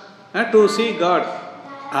forest to see God.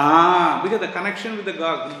 Because the connection with the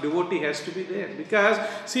God, the devotee has to be there. Because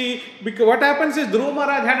what happens is Dhruva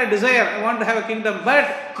Maharaj had a desire, I want to have a kingdom.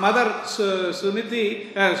 But Mother Suniti,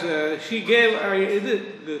 she gave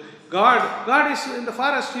God is in the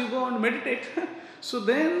forest, you go and meditate. So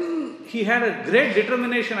then he had a great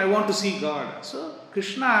determination, I want to see God. So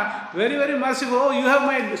Krishna, very, very merciful, oh, you have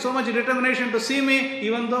made so much determination to see me,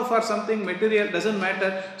 even though for something material doesn't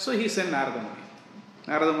matter. So he sent Narada Muni.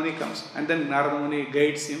 Narada Muni comes, and then Narada Muni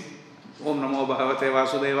guides him. Om Namo Bhagavate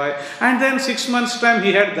Vasudevaya. And then 6 months' time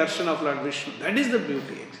he had darshan of Lord Vishnu. That is the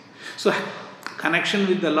beauty. So connection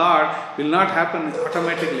with the Lord will not happen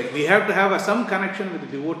automatically. We have to have some connection with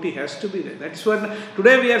the devotee, has to be there. That's what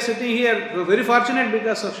today we are sitting here. We are very fortunate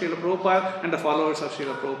because of Srila Prabhupada and the followers of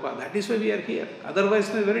Srila Prabhupada. That is why we are here. Otherwise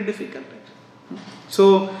it is very difficult.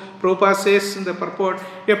 So Prabhupada says in the purport,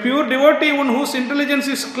 a pure devotee, one whose intelligence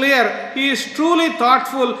is clear, he is truly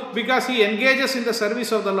thoughtful because he engages in the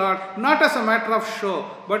service of the Lord, not as a matter of show,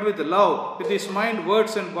 but with love, with his mind,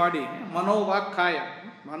 words and body. Mano Vakkaya.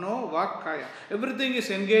 Everything is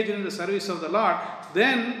engaged in the service of the Lord,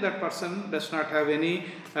 then that person does not have any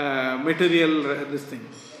material this thing.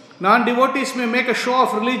 Non-devotees may make a show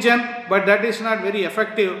of religion, but that is not very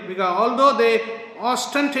effective because although they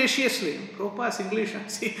ostentatiously, Prabhupada's English,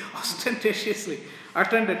 ostentatiously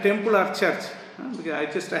attend a temple or church.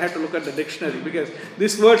 Because I had to look at the dictionary because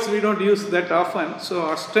these words we don't use that often. So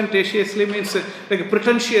ostentatiously means like a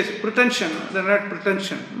pretension, they're not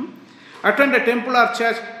pretension. Attend a temple or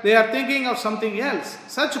church, they are thinking of something else.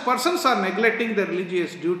 Such persons are neglecting their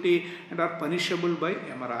religious duty and are punishable by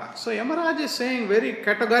Yamaraj. So Yamaraj is saying very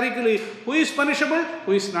categorically, who is punishable,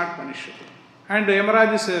 who is not punishable. And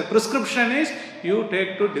Yamaraj's prescription is, you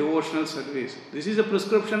take to devotional service. This is a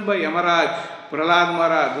prescription by Yamaraj, Prahlad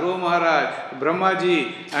Maharaj, Dhruva Maharaj,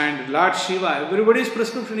 Brahmaji and Lord Shiva. Everybody's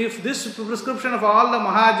prescription. If this prescription of all the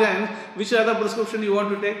Mahajans, which other prescription you want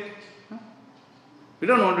to take? We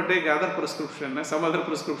don't want to take other prescription, some other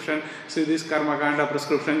prescription, say this Karma Kanda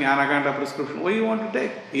prescription, Jnana Kanda prescription. What do you want to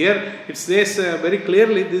take? Here it says very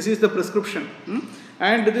clearly, this is the prescription.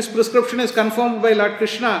 And this prescription is confirmed by Lord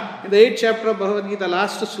Krishna in the 8th chapter of Bhagavad Gita,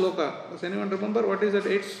 last sloka. Does anyone remember what is that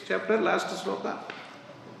 8th chapter, last sloka?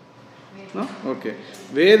 No? Okay.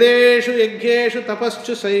 Vedeshu yajneshu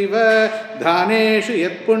tapaschu saiva dhaneshu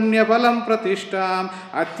yat punya phalam pratishtam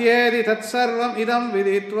atyedi tat sarvam idam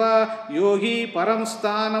viditva yogi param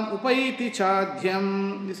sthanam upaiti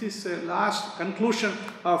chadhyam. This is last conclusion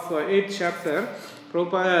of 8th chapter.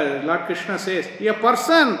 Prabhupada, Lord Krishna says, a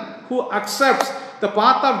person who accepts the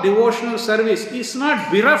path of devotional service is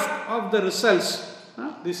not bereft of the results.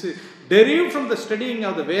 This is derived from the studying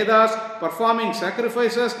of the Vedas, performing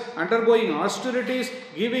sacrifices, undergoing austerities,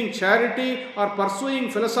 giving charity, or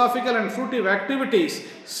pursuing philosophical and fruitive activities.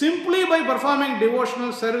 Simply by performing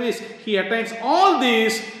devotional service, he attains all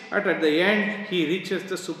these, and at the end, he reaches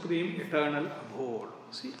the supreme eternal abode.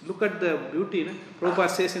 See, look at the beauty. No? Prabhupada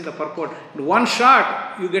says in the purport, in one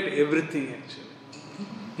shot, you get everything actually.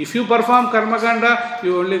 If you perform Karmakanda,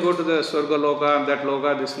 you only go to the Swarga Loka, that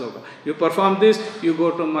Loka, this Loka. You perform this, you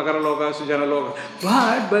go to Makara Loka, Sujana Loka.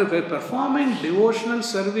 But by performing devotional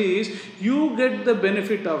service, you get the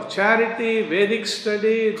benefit of charity, Vedic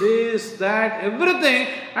study, this, that, everything.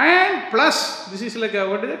 And plus, this is like,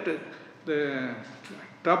 what is it? The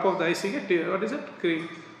top of the icing, what is it? Cream.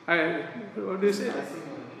 What do you say?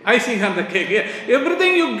 Icing on the cake. Yeah.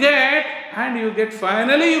 Everything you get, and you get,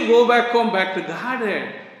 finally you go back home, back to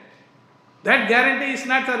Godhead. That guarantee is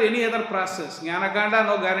not for any other process. Jnana-kanda,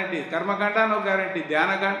 no guarantee. Karma-kanda, no guarantee.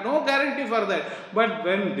 Dhyana-kanda, no guarantee for that. But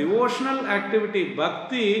when devotional activity,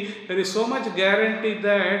 bhakti, there is so much guarantee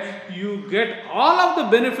that you get all of the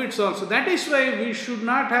benefits also. That is why we should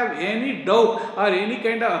not have any doubt or any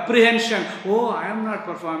kind of apprehension. Oh, I am not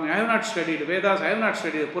performing. I have not studied Vedas. I have not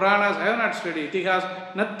studied Puranas. I have not studied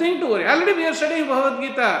Itihas. Nothing to worry. Already we are studying Bhagavad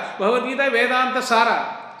Gita. Bhagavad Gita Vedanta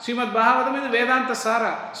Sara. Srimad Bhagavatam is Vedanta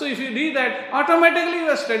Sara. So if you read that, automatically you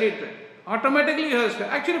have studied that. Automatically you have studied.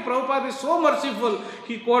 Actually, Prabhupada is so merciful.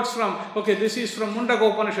 He quotes from, okay, this is from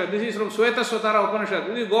Mundaka Upanishad, this is from Svetasvatara Upanishad,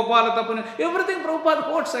 this is Gopalata Upanishad. Everything Prabhupada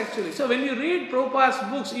quotes actually. So when you read Prabhupada's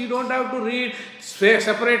books, you don't have to read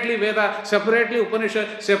separately Veda, separately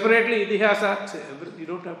Upanishad, separately Itihasa. You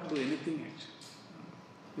don't have to do anything actually.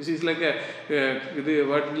 This is like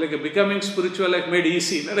like a becoming spiritual life made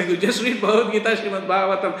easy. Like you just read Bhagavad Gita, Srimad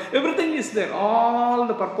Bhagavatam, everything is there, all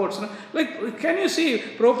the purports. Like, can you see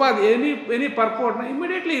Prabhupada, any purport,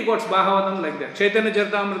 immediately he quotes Bhagavatam like that. Chaitanya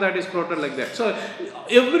Charitamrita is quoted like that. So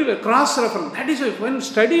everywhere, cross-reference. That is why when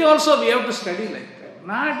study also, we have to study like that.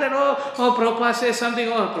 Not that, oh, Prabhupada says something,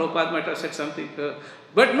 Prabhupada might have said something.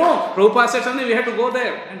 But no, Prabhupada said something, we have to go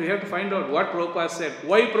there and we have to find out what Prabhupada said.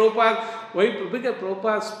 Because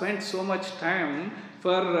Prabhupada spent so much time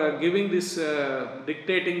for giving this,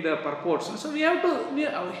 dictating the purports. So we have to, we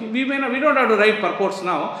don't have to write purports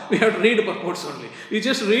now, we have to read purports only. We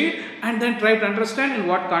just read and then try to understand in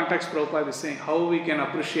what context Prabhupada is saying, how we can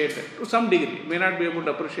appreciate it to some degree. May not be able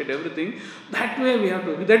to appreciate everything. That way we have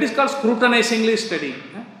to, that is called scrutinizingly studying.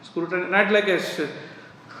 Not like a,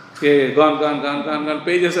 gone,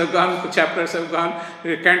 pages have gone, chapters have gone,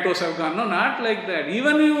 cantos have gone. No, not like that.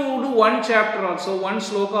 Even you do one chapter also, one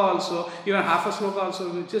sloka also, even half a sloka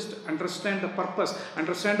also, you just understand the purpose,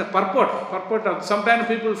 understand the purport of, sometimes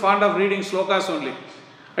people fond of reading slokas only.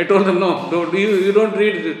 I told them, no, you don't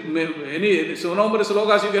read any, so numerous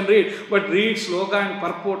slokas you can read, but read sloka and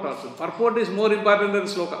purport also. Purport is more important than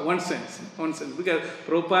sloka, one sense, because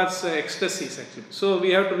Prabhupada's ecstasies actually. So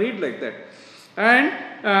we have to read like that. And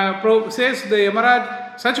says the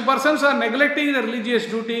Yamaraj, such persons are neglecting the religious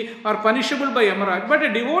duty or punishable by Yamaraj. But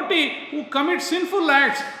a devotee who commits sinful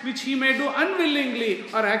acts which he may do unwillingly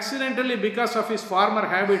or accidentally because of his former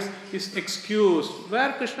habits is excused.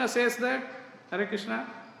 Where Krishna says that? Hare Krishna?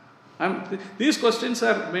 These questions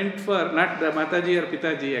are meant for not the Mataji or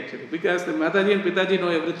Pitaji actually, because the Mataji and Pitaji know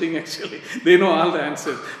everything actually. They know all the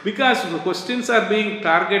answers. Because the questions are being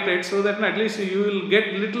targeted so that at least you will get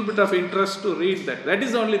a little bit of interest to read that. That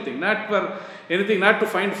is the only thing, not for anything, not to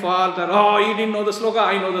find fault or, he didn't know the sloka,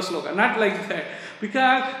 I know the sloka. Not like that.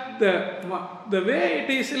 Because the way it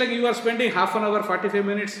is, like you are spending half an hour, 45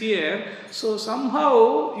 minutes here, so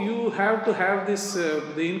somehow you have to have this,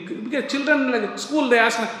 because children, like school, they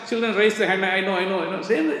ask, children raise their hand, I know.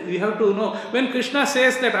 Same, you have to know. When Krishna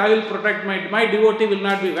says that I will protect my devotee will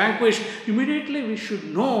not be vanquished, immediately we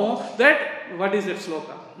should know that, what is that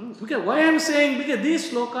sloka? Because why I am saying, because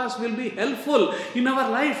these slokas will be helpful in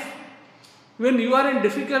our life. When you are in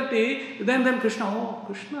difficulty, then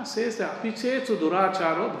Krishna says that Apiche tu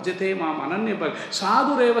duracharo bhajate mam ananya bhag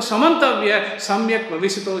sadhureva samantavya samyak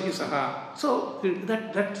vavisito hi saha. So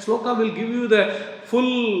that sloka will give you the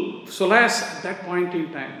full solace at that point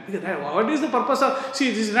in time. What is the purpose of,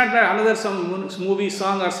 see, this is not another some movie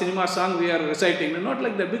song or cinema song we are reciting, not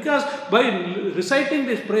like that. Because by reciting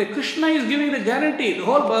this prayer, Krishna is giving the guarantee. The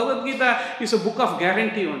whole Bhagavad Gita is a book of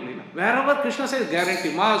guarantee only. Wherever Krishna says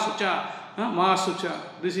guarantee, ma sucha,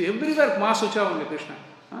 this is everywhere Masucha only Krishna.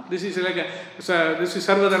 This is like this is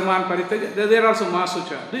Sarva Dharman Parityaja. There are also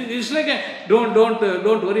Masucha. This is like don't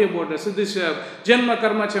worry about this. So this Janma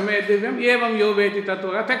Karma Chame Divyam Evam Yoveti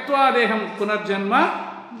Tattva Taktva Deham Punarjanma.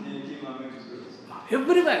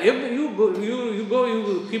 Everywhere,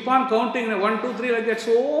 you keep on counting 1, 2, 3 like that.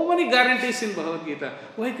 So many guarantees in Bhagavad Gita.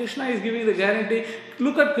 Why Krishna is giving the guarantee?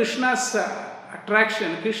 Look at Krishna's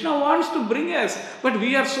attraction. Krishna wants to bring us, but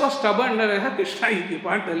we are so stubborn. Krishna, you keep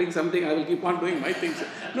on telling something, I will keep on doing my things.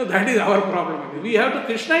 No, that is our problem. We have to.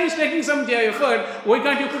 Krishna is taking some effort. Why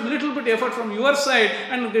can't you put little bit effort from your side,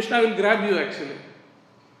 and Krishna will grab you actually?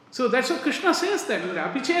 So that's what Krishna says that.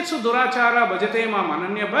 Apichetsu durachara bhajate mam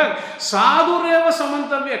ananya bhag sadhureva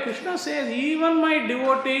samantavya. Krishna says, even my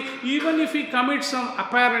devotee, even if he commits some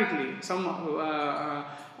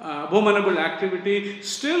abominable activity,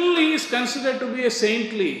 still he is considered to be a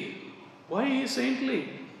saintly. Why he is saintly?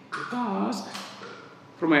 Because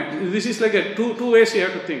this is like two ways you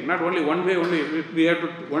have to think. Not only one way. One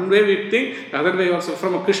way we think, the other way also.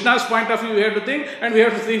 From a Krishna's point of view, we have to think, and we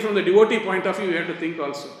have to think from the devotee point of view, we have to think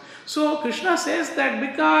also. So Krishna says that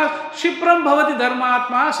because Shipram bhavati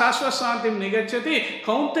dharmatma sasvasantim nigacchati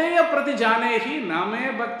kaunteya prati janehi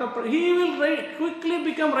name bhakta, he will quickly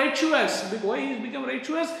become righteous. Why he is become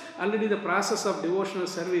righteous? Already the process of devotional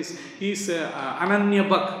service is ananya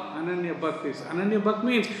bhak. Ananya bhak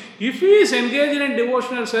means if he is engaged in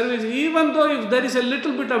devotional service, even though if there is a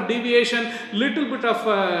little bit of deviation, little bit of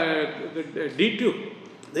detour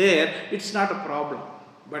there, it's not a problem.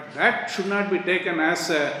 But that should not be taken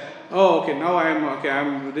as now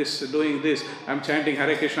I'm doing this, I'm chanting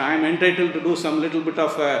Hare Krishna, I'm entitled to do some little bit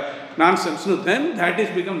of nonsense. No, then that is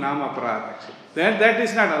become Namaparad actually. Then that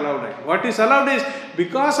is not allowed. What is allowed is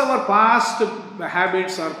because of our past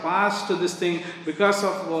habits or past this thing, because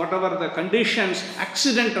of whatever the conditions,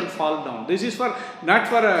 accidental fall down. This is not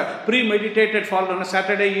for a premeditated fall down. A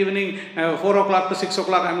Saturday evening, 4 o'clock to 6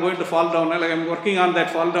 o'clock, I'm going to fall down. Like I'm working on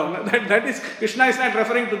that fall down. That is, Krishna is not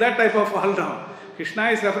referring to that type of fall down. Krishna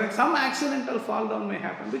is referring, some accidental fall down may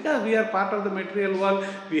happen because we are part of the material world.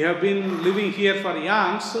 We have been living here for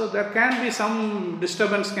eons, so there can be some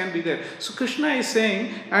disturbance can be there. So Krishna is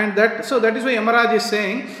saying, and that is why Yamaraj is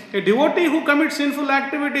saying, a devotee who commits sinful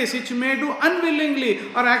activities which may do unwillingly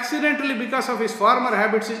or accidentally because of his former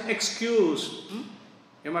habits is excused.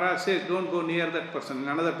 Yamaraj says, don't go near that person. In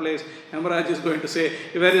another place, Yamaraj is going to say,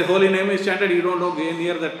 where the holy name is chanted, you don't go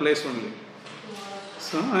near that place only.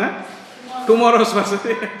 So, tomorrow's verse.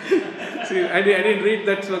 See, I didn't read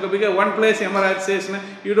that sloka because one place Yamaraj says,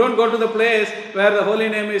 you don't go to the place where the holy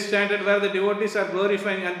name is chanted, where the devotees are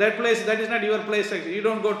glorifying, and that place, that is not your place actually. You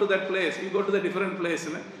don't go to that place, you go to the different place.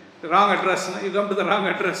 The wrong address, you come to the wrong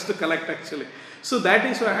address to collect actually. So that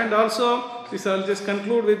is why, and also, I'll just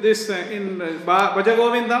conclude with this in Bhaja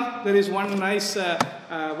Govindam, there is one nice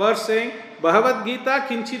verse saying, Bhagavad Gita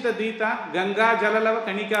kinchita dita Ganga jalalava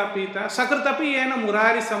kanika pita sakritapi yena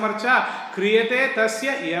murari samarcha kriyate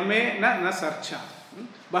tasya yame na sarcha.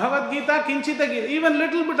 Bhagavad Gita kinchita gita, even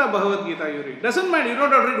little bit of Bhagavad Gita you read. Doesn't matter, you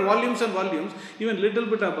don't have to read volumes and volumes, even little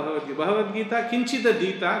bit of Bhagavad Gita. Bhagavad Gita kinchita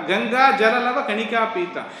dita Ganga jalalava kanika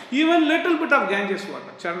pita. Even little bit of Ganges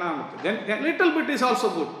water, Charnamrita. Little bit is also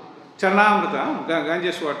good. Charnamrita,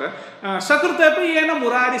 Ganges water. Sakritapi yena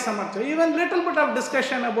murari samarcha. Even little bit of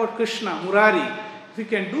discussion about Krishna, Murari. If you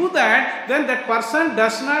can do that, then that person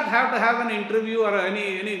does not have to have an interview or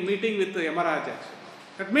any meeting with the Yamaraj.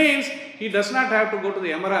 That means he does not have to go to the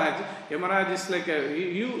Yamaraj. Yamaraj is like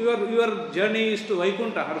your journey is to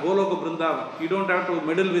Vaikuntha or Goloka Vrindavan. You don't have to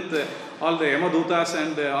meddle with all the Yamadutas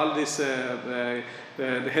and all these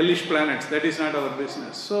the hellish planets. That is not our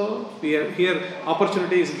business. So here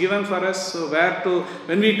opportunity is given for us. So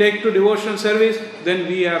when we take to devotional service, then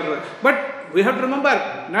we are. But we have to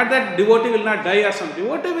remember, not that devotee will not die or something.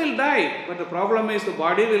 Devotee will die, but the problem is the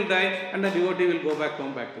body will die and the devotee will go back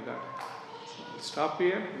home, back to God. Stop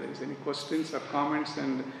here. If there is any questions or comments,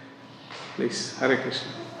 and please, Hare Krishna.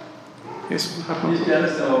 Yes, Mahatma. Please tell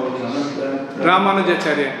us about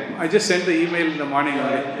Ramanujacharya. I just sent the email in the morning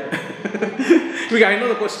only. Because I know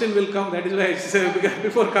the question will come. That is why I said,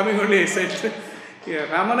 before coming only I said. Yeah,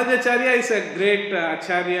 Ramanujacharya is a great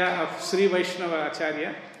Acharya of Sri Vaishnava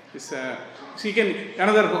Acharya. So you can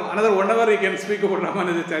another 1 hour you can speak about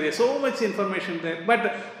Ramanujacharya. So much information there.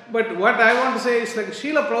 But what I want to say is like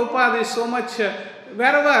Srila Prabhupada is so much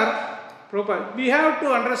wherever Prabhupada, we have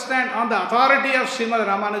to understand on the authority of Srimad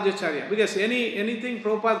Ramanujacharya, because anything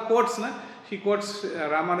Prabhupada quotes, he quotes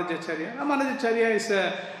Ramanujacharya. Ramanujacharya is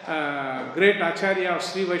a great Acharya of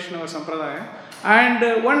Sri Vaishnava Sampradaya.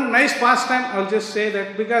 And one nice pastime, I will just say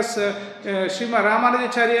that because Srimad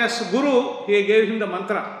Ramanujacharya's guru, he gave him the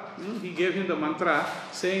mantra. He gave him the mantra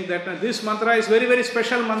saying that this mantra is very, very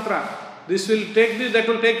special mantra. That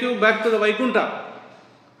will take you back to the Vaikuntha.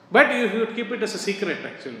 But you would keep it as a secret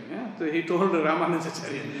actually. Yeah? So he told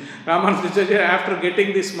Ramanujacharya. Ramanujacharya, after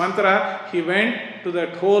getting this mantra, he went to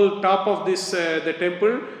that whole top of this the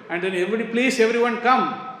temple, and then please everyone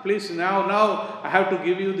come. Please now I have to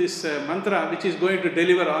give you this mantra which is going to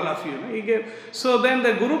deliver all of you. He gave. So then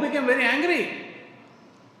the Guru became very angry.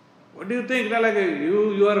 What do you think? Like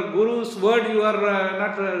your Guru's word you are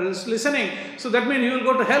not listening. So that means you will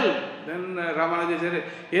go to hell. Then Ramanuja said,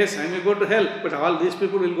 yes, I may go to hell, but all these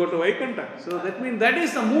people will go to Vaikuntha. So that means that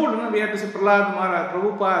is the mood. We have to see Prahlad Maharaj,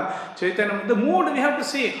 Prabhupada, Chaitanya. The mood we have to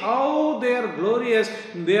see how they are glorious.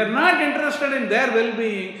 They are not interested in their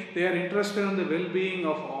well-being. They are interested in the well-being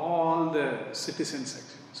of all the citizens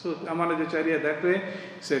actually. So Ramanujacharya that way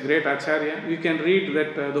is a great Acharya. You can read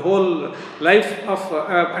that the whole life of,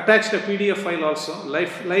 attached a PDF file also,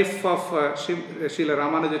 life of Srila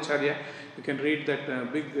Ramanujacharya. You can read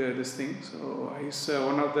that big this thing. So he's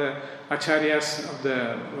one of the Acharyas of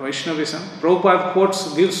the Vaishnavism.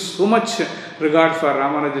 Prabhupada gives so much regard for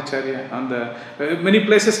Ramanujacharya. On the many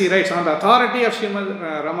places he writes, on the authority of Srimad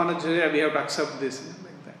Ramanujacharya we have to accept this.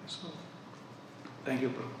 Like that. So thank you,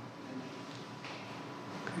 Prabhupada.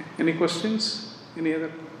 Any questions? Any other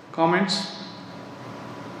comments?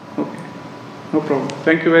 Okay. No problem.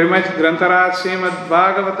 Thank you very much. Grantaraj Srimad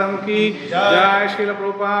Bhagavatam ki Jai, Srila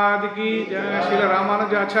Prabhupada ki Jai, Srila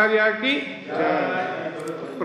Ramanujacharya ki Jai.